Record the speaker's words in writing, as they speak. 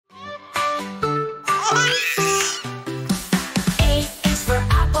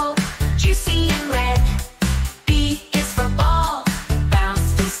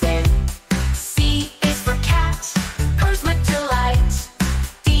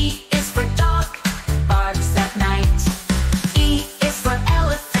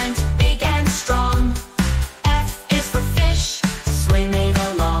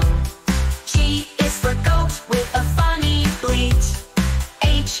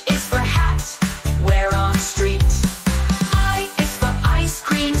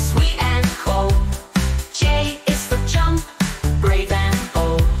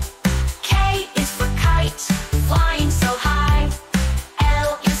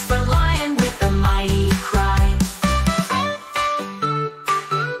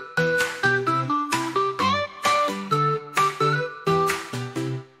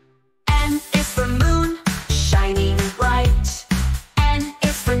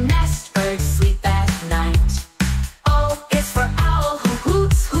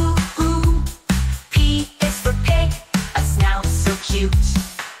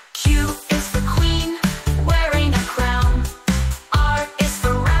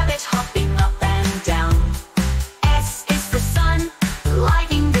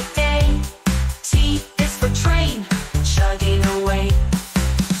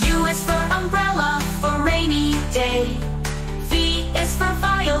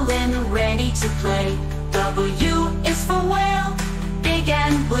ready to play. W is for whale, big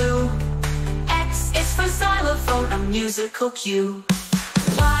and blue. X is for xylophone, a musical cue.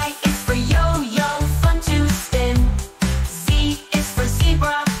 Y is for yo-yo, fun to spin. Z is for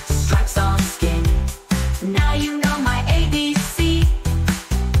zebra, stripes on skin. Now you know my ABC.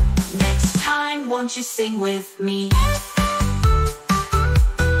 Next time, won't you sing with me?